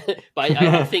this, but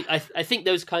I think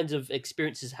those kinds of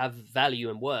experiences have value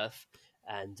and worth,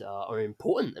 and are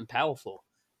important and powerful.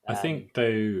 I think,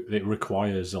 though, it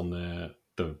requires on the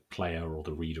player or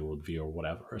the reader or the viewer or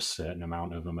whatever a certain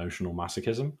amount of emotional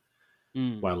masochism.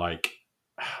 Where, like,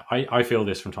 I feel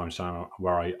this from time to time,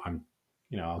 where I'm,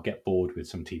 you know, I'll get bored with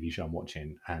some TV show I'm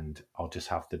watching, and I'll just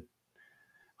have to.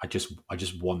 I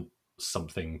just want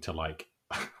something to, like,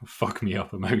 fuck me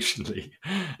up emotionally,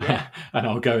 and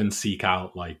I'll go and seek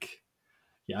out, like,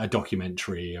 a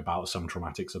documentary about some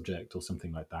traumatic subject or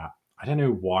something like that. I don't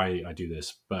know why I do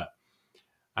this, and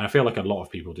I feel like a lot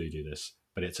of people do this,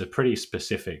 but it's a pretty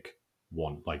specific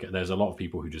one. Like, there's a lot of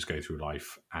people who just go through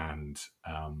life and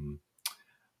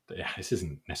this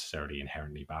isn't necessarily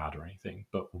inherently bad or anything,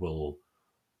 but will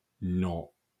not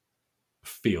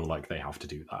feel like they have to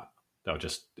do that. They'll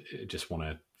just want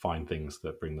to find things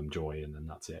that bring them joy, and then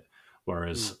that's it.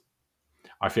 Whereas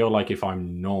I feel like if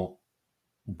I'm not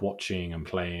watching and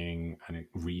playing and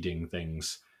reading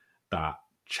things that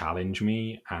challenge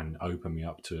me and open me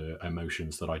up to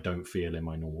emotions that I don't feel in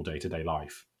my normal day-to-day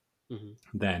life,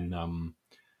 then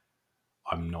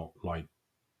I'm not, like,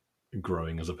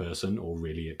 growing as a person or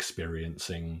really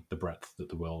experiencing the breadth that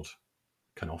the world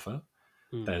can offer.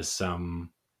 There's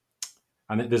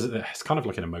and it's kind of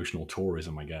like an emotional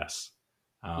tourism, I guess.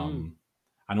 And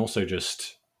also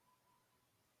just,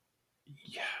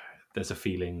 there's a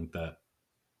feeling that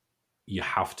you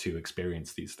have to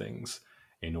experience these things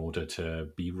in order to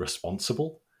be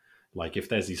responsible. Like, if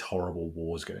there's these horrible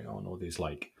wars going on, or these,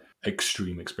 like,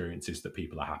 extreme experiences that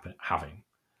people are having,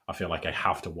 I feel like I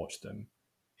have to watch them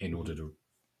in order to,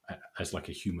 as, like,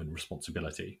 a human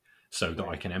responsibility, so that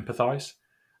I can empathize.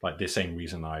 Like, the same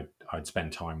reason I'd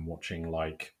spend time watching,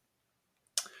 like,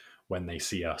 When They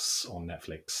See Us on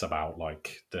Netflix, about,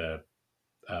 like, the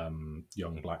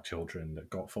young black children that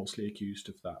got falsely accused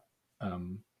of that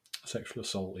sexual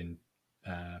assault in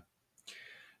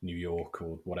New York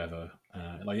or whatever.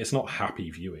 Like, it's not happy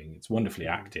viewing. It's wonderfully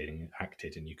acted,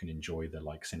 and you can enjoy the,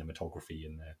 like, cinematography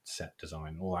and the set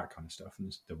design, all that kind of stuff,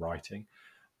 and the writing.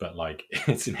 But, like,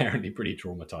 it's inherently pretty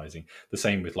traumatizing. The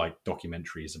same with, like,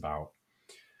 documentaries about,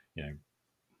 you know,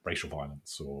 racial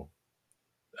violence or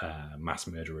mass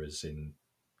murderers in,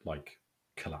 like,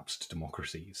 collapsed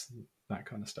democracies, that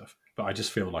kind of stuff. But I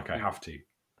just feel like I have to.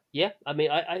 Yeah, I mean,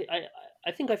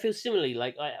 I think I feel similarly.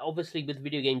 Like, obviously with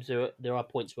video games, there are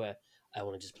points where I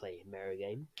want to just play a Mario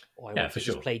game, or I want to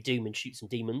just play Doom and shoot some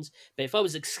demons. But if I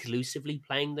was exclusively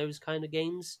playing those kind of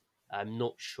games, I'm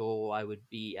not sure I would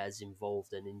be as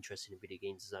involved and interested in video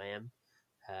games as I am.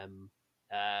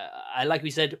 I, like we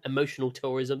said, emotional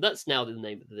tourism. That's now the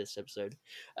name of this episode.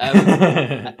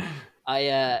 I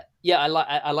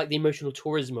like the emotional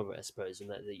tourism of it, I suppose, and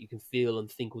that you can feel and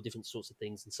think all different sorts of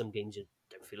things. In some games, you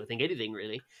don't feel or think anything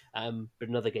really, but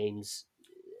in other games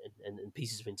and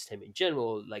pieces of entertainment in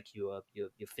general, like you're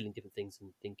feeling different things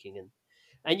and thinking,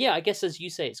 and yeah, I guess, as you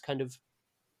say, it's kind of,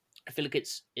 I feel like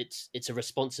it's a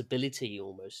responsibility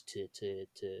almost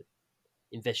to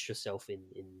invest yourself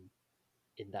in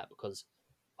that, because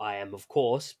I am, of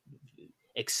course,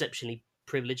 exceptionally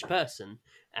privileged person,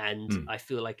 and I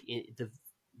feel like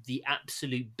the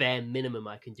absolute bare minimum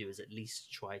I can do is at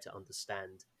least try to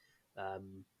understand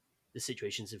the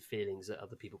situations and feelings that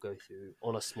other people go through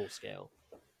on a small scale.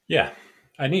 Yeah,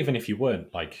 and even if you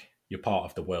weren't, like, you're part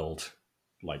of the world,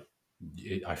 like,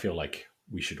 I feel like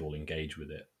we should all engage with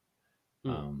it.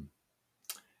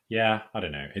 Yeah, I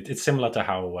don't know. It's similar to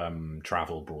how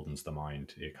travel broadens the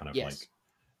mind. It kind of like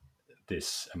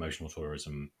this emotional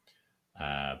tourism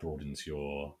broadens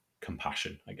your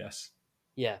compassion, I guess.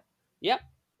 Yeah.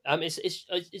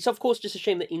 It's of course just a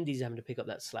shame that indies are having to pick up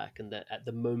that slack, and that at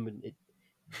the moment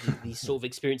these sort of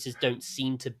experiences don't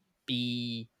seem to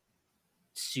be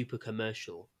super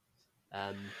commercial.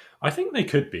 I think they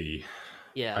could be.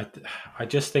 Yeah. I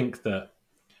just think that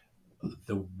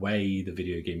the way the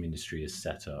video game industry is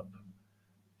set up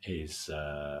is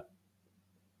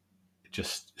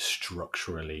just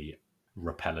structurally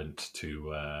repellent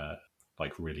to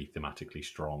like really thematically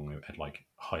strong and like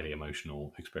highly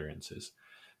emotional experiences,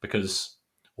 because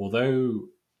although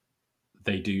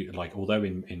they do, like, although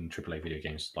in AAA video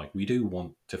games, like, we do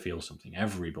want to feel something,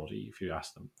 everybody, if you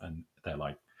ask them, and they're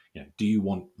like, you know, do you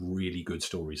want really good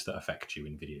stories that affect you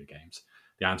in video games?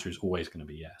 The answer is always going to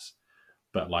be yes.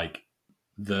 But like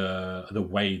the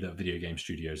way that video game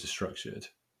studios are structured,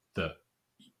 that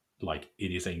like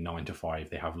it is a 9 to 5,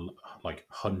 they have like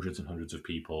hundreds and hundreds of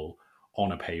people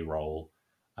on a payroll,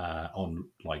 on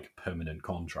like permanent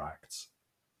contracts.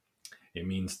 It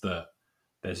means that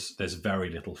there's very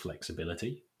little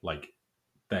flexibility. Like,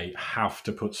 they have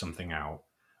to put something out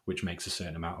which makes a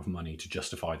certain amount of money to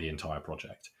justify the entire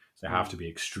project. So they have to be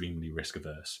extremely risk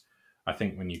averse. I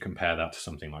think when you compare that to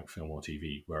something like film or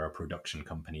TV, where a production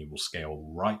company will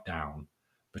scale right down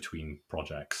between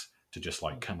projects to just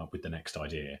like come up with the next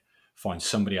idea, find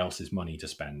somebody else's money to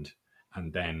spend,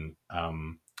 and then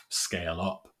scale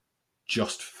up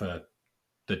just for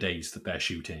the days that they're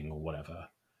shooting or whatever,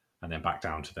 and then back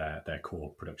down to their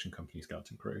core production company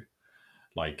skeleton crew.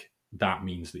 Like, that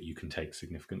means that you can take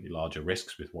significantly larger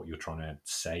risks with what you're trying to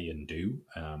say and do,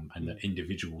 and that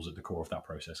individuals at the core of that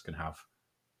process can have,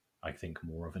 I think,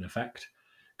 more of an effect,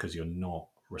 because you're not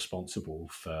responsible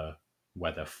for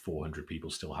whether 400 people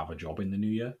still have a job in the new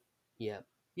year.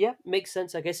 Yeah, makes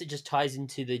sense. I guess it just ties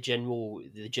into the general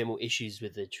issues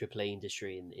with the AAA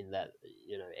industry, in that,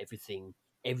 you know,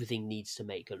 everything needs to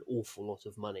make an awful lot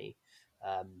of money,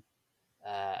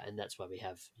 and that's why we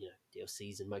have, you know,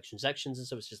 DLCs and microtransactions and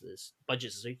stuff. It's just this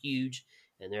budgets are so huge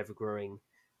and they're ever growing,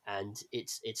 and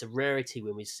it's a rarity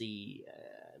when we see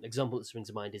an example that springs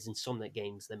to mind is Insomniac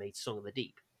Games. They made Song of the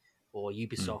Deep, or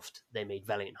Ubisoft. They made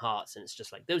Valiant Hearts, and it's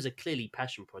just like those are clearly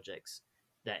passion projects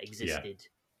that existed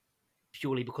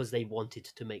purely because they wanted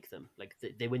to make them. Like,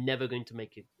 they were never going to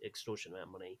make an extortionate amount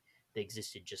of money. They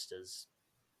existed just as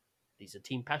these are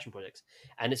team passion projects,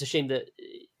 and it's a shame that,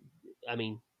 I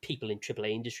mean, people in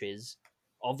AAA industries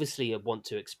obviously want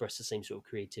to express the same sort of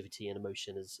creativity and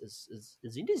emotion as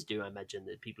indies do. I imagine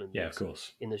that people in of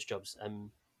course, in those jobs,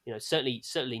 you know,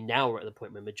 certainly now we're at the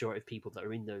point where majority of people that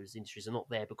are in those industries are not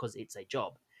there because it's a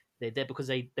job. They're there because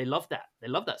they love that. They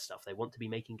love that stuff. They want to be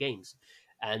making games,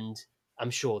 and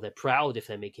I'm sure they're proud if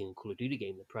they're making a Call of Duty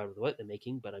game. They're proud of the work they're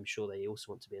making, but I'm sure they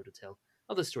also want to be able to tell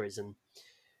other stories. And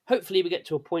hopefully we get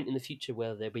to a point in the future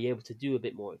where they'll be able to do a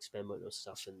bit more experimental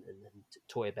stuff and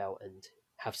toy about and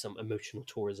have some emotional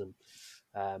tourism.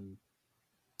 But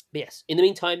yes, in the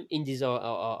meantime, indies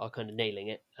are kind of nailing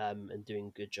it, and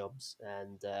doing good jobs,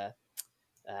 and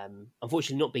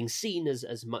unfortunately not being seen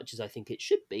as much as I think it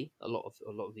should be. A lot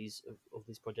of these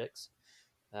projects,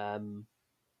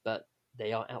 but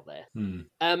they are out there.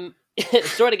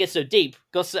 Sorry to get so deep,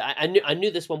 Gus. I knew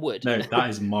this one would. No, that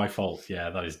is my fault. Yeah,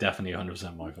 that is definitely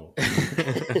 100% my fault.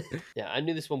 Yeah, I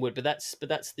knew this one would, but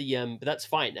that's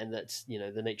fine, and that's, you know,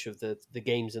 the nature of the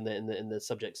games and the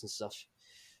subjects and stuff.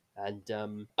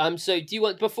 And so do you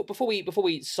want, before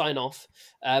we sign off,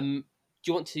 do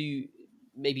you want to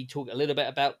maybe talk a little bit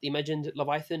about the Imagined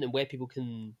Leviathan and where people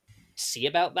can see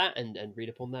about that and read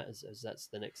upon that, as that's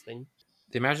the next thing?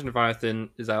 The Imagined Leviathan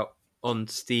is out on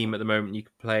Steam at the moment. You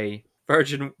can play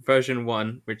version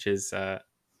 1, which is I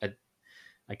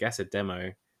guess a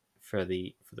demo for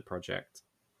the project.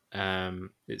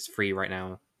 It's free right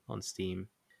now on Steam,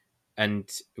 and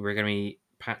we're going to be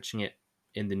patching it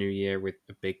in the new year with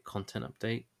a big content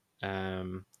update.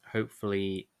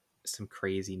 Hopefully some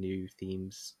crazy new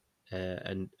themes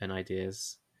and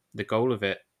ideas. The goal of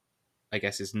it, I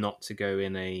guess, is not to go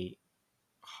in a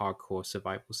hardcore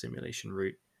survival simulation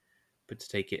route, but to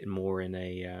take it more in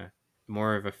a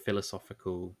more of a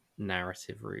philosophical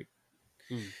narrative route.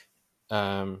 We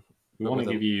want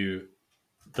to give you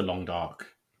The Long Dark,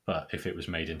 but if it was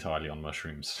made entirely on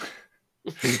mushrooms.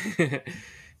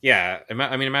 Yeah, I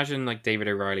mean, imagine like David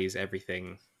O'Reilly's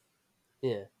Everything,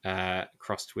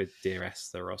 crossed with Dear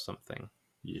Esther or something.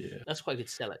 Yeah, that's quite a good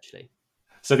sell, actually.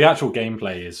 So the actual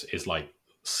gameplay is like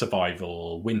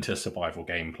winter survival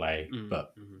gameplay,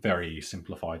 but very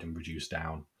simplified and reduced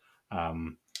down.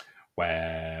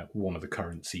 Where one of the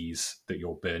currencies that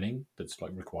you're burning that's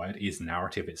like required is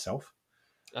narrative itself.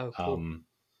 Oh, cool.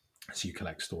 So you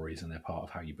collect stories and they're part of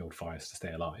how you build fires to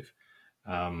stay alive.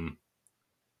 And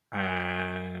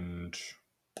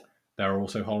there are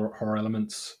also horror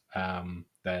elements.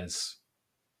 There's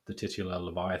the titular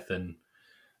Leviathan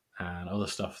and other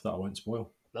stuff that I won't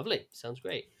spoil. Lovely. Sounds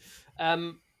great.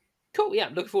 Cool. Yeah,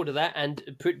 looking forward to that, and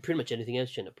pretty much anything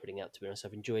else you end up putting out. To be honest,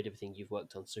 I've enjoyed everything you've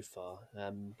worked on so far.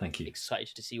 Thank you.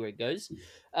 Excited to see where it goes.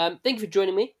 Thank you for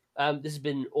joining me. This has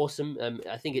been awesome.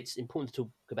 I think it's important to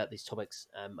talk about these topics.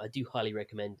 I do highly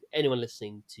recommend anyone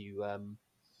listening to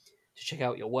check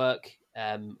out your work.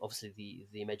 Obviously,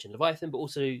 the Imagine Leviathan, but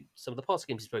also some of the past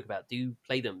games you spoke about. Do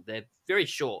play them. They're very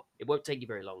short. It won't take you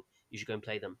very long. You should go and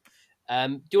play them.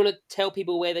 Do you want to tell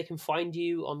people where they can find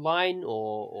you online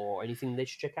or anything they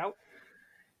should check out?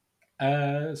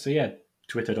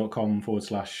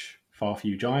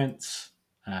 Twitter.com/FarFewGiants,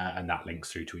 and that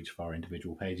links through to each of our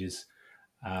individual pages.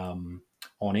 On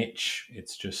itch,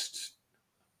 it's just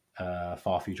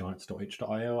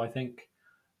farfewgiants.itch.io, I think.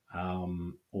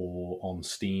 Or on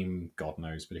Steam, God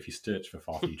knows, but if you search for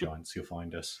Farfew Giants, you'll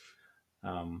find us.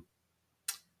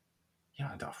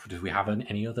 Do we have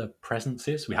any other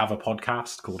presences? We have a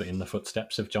podcast called In the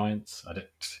Footsteps of Giants.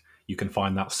 You can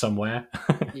find that somewhere.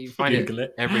 You find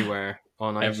it everywhere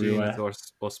on iTunes or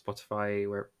Spotify,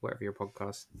 wherever your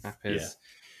podcast app is. Yeah.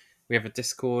 We have a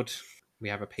Discord. We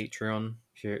have a Patreon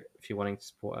if you're wanting to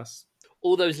support us.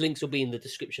 All those links will be in the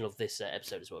description of this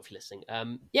episode as well if you're listening.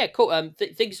 Yeah, cool.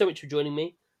 Thank you so much for joining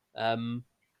me.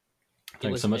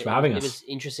 Thanks so much for having us. It was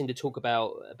interesting to talk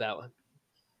about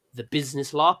the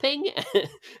business LARPing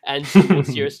and some more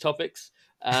serious topics.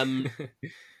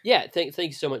 Yeah, thank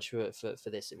you so much for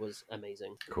this. It was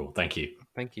amazing. Cool. Thank you.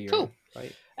 Thank you. Cool.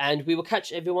 Bye. And we will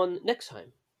catch everyone next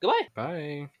time. Goodbye.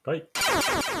 Bye. Bye.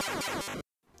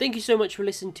 Thank you so much for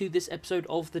listening to this episode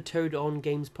of the Toad on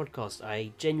Games podcast.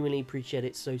 I genuinely appreciate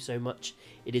it so much.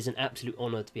 It is an absolute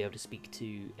honour to be able to speak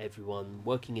to everyone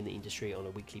working in the industry on a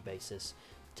weekly basis,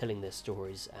 telling their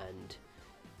stories and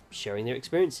sharing their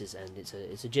experiences, and it's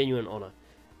a genuine honour.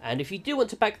 And if you do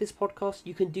want to back this podcast,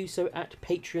 you can do so at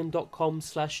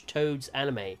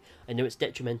patreon.com/toadsanime. I know it's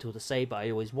detrimental to say, but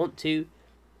I always want to.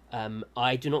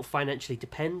 I do not financially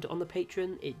depend on the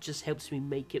Patreon. It just helps me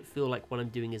make it feel like what I'm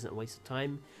doing isn't a waste of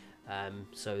time.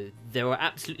 So there are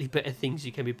absolutely better things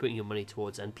you can be putting your money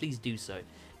towards, and please do so.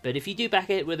 But if you do back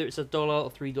it, whether it's $1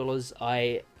 or $3,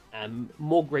 I am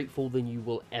more grateful than you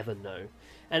will ever know.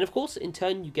 And of course, in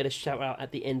turn, you get a shout out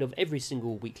at the end of every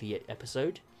single weekly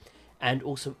episode, and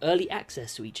also early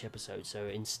access to each episode. So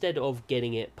instead of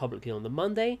getting it publicly on the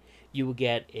Monday, you will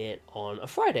get it on a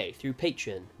Friday through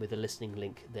Patreon with a listening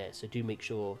link there. So do make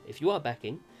sure, if you are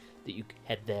backing, that you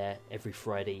head there every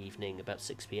Friday evening about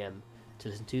 6 PM to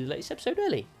listen to the latest episode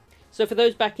early. So for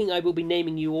those backing, I will be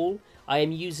naming you all. I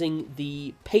am using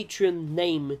the Patreon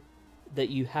name that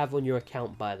you have on your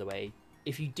account, by the way.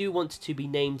 If you do want to be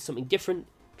named something different,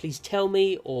 please tell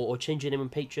me or change your name on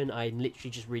Patreon. I'm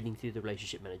literally just reading through the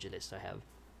relationship manager list I have.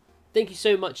 Thank you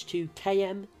so much to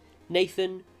KM,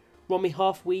 Nathan, Romy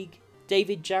Halfweeg,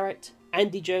 David Jarrett,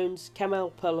 Andy Jones, Kamal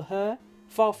Perlher,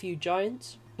 Farfew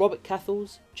Giants, Robert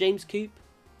Cathles, James Coop,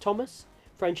 Thomas,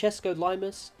 Francesco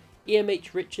Limas,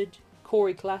 EMH Richard,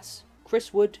 Corey Class,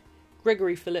 Chris Wood,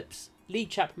 Gregory Phillips, Lee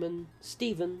Chapman,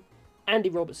 Stephen, Andy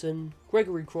Robertson,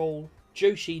 Gregory Kroll,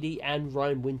 Joe Sheedy, and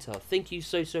Ryan Winter. Thank you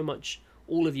so much,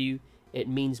 all of you. It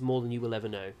means more than you will ever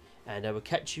know. And I will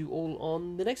catch you all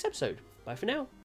on the next episode. Bye for now.